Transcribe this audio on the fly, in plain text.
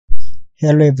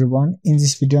Hello everyone, in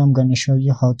this video I'm going to show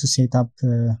you how to set up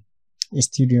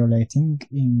studio lighting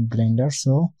in Blender.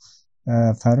 So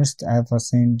first I have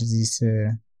assigned this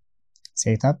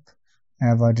setup. I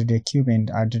have added a cube and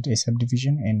added a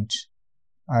subdivision and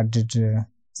added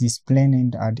this plane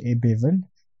and add a bevel.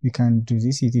 We can do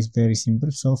this, it is very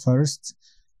simple. So first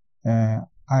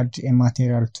add a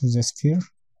material to the sphere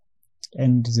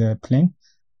and the plane.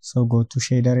 So go to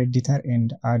shader editor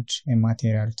and add a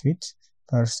material to it.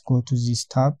 First go to this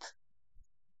tab.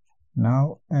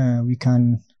 Now we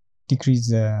can decrease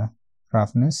the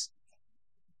roughness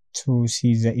to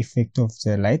see the effect of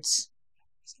the lights,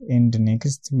 and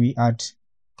next we add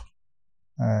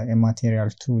a material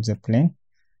to the plane.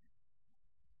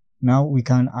 Now we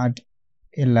can add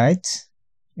a light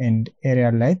and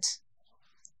area light.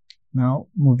 Now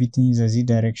move it in the Z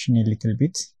direction a little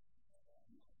bit,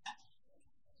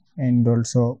 and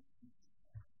also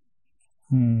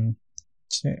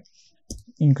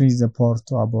increase the pore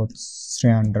to about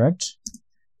 300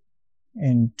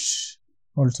 and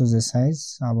also the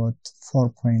size about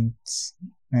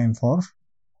 4.94.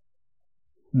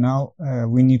 Now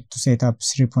we need to set up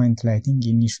 3-point lighting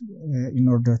in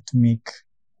order to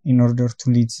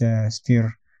lead the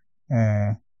sphere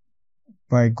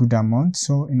by good amount.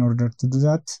 So in order to do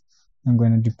that, I'm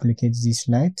going to duplicate this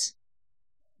light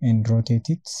and rotate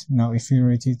it. Now if you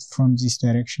rotate from this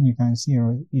direction, you can see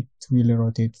it will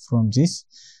rotate from this,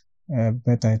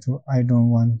 but I don't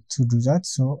want to do that,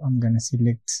 so I'm gonna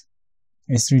select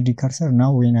a 3D cursor.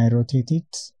 Now when I rotated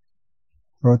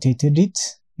it,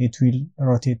 it will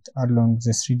rotate along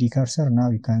the 3D cursor. Now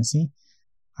you can see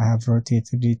I have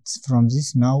rotated it from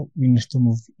this. Now we need to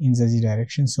move in the Z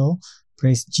direction, so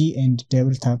press G and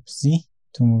double tap Z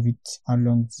to move it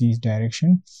along this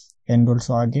direction. And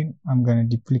also again I'm gonna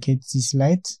duplicate this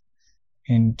light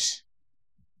and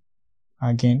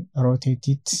again rotate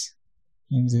it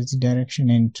in the Z direction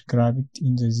and grab it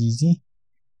in the ZZ.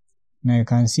 Now you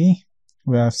can see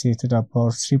we have set up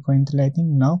our 3-point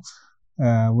lighting. Now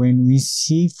when we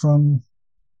see from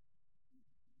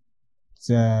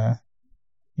the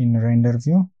in render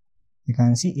view, you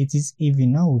can see it is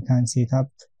even. Now we can set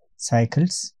up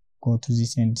cycles. Go to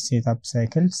this and set up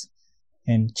cycles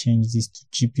and change this to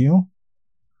GPU.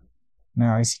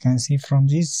 Now as you can see from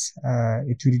this,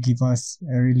 it will give us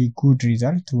a really good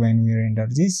result when we render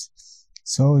this.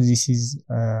 So this is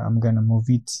I'm gonna move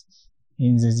it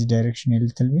in the Z direction a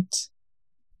little bit.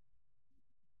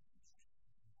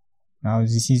 Now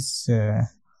this is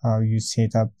how you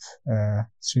set up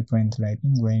 3-point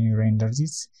lighting when you render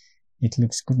this. It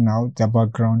looks good. Now the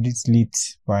background is lit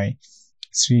by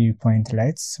 3-point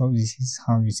lights. So this is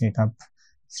how you set up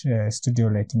studio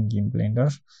lighting in Blender.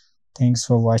 Thanks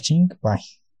for watching.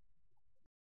 Bye.